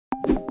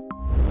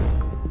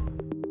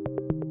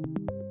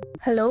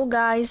Hello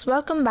guys,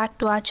 welcome back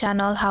to our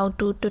channel How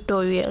To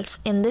Tutorials.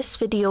 In this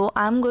video,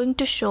 I'm going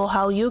to show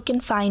how you can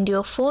find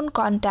your phone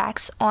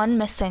contacts on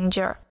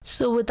Messenger.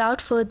 So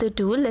without further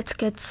ado, let's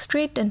get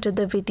straight into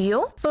the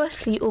video.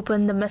 Firstly,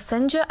 open the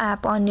Messenger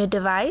app on your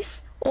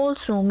device.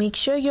 Also, make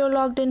sure you're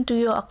logged into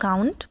your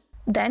account.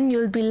 Then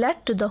you'll be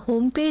led to the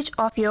home page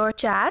of your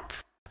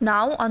chats.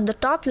 Now on the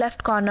top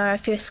left corner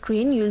of your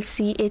screen, you'll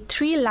see a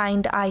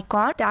three-lined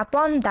icon. Tap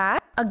on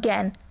that.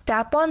 Again,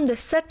 tap on the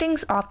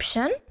settings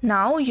option.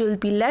 Now you'll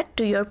be led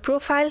to your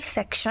profile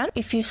section.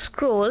 If you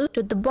scroll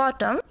to the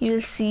bottom,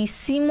 you'll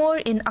see more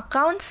in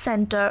account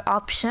center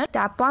option.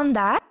 Tap on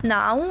that.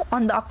 Now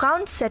on the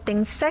account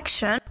settings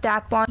section,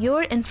 tap on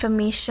your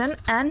information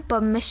and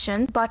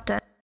permission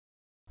button.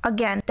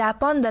 Again,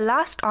 tap on the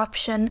last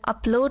option,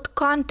 upload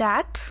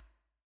contacts.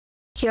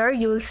 Here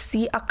you'll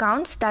see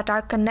accounts that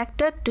are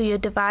connected to your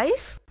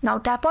device. Now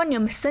tap on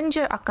your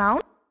Messenger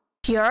account.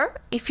 Here,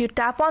 if you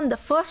tap on the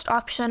first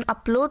option,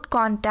 upload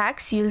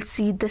contacts, you'll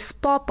see this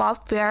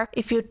pop-up where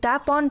if you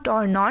tap on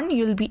turn on,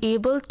 you'll be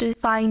able to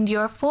find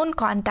your phone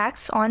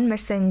contacts on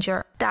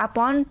Messenger. Tap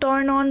on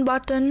turn on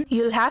button.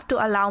 You'll have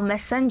to allow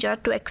Messenger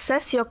to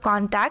access your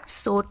contacts,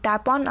 so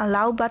tap on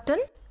allow button.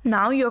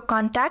 Now your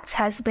contacts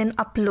has been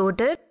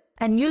uploaded,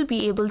 and you'll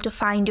be able to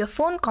find your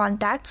phone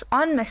contacts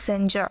on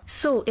Messenger.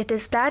 So it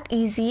is that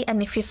easy,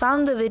 and if you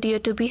found the video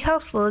to be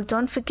helpful,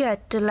 don't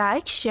forget to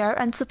like, share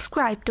and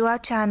subscribe to our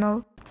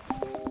channel.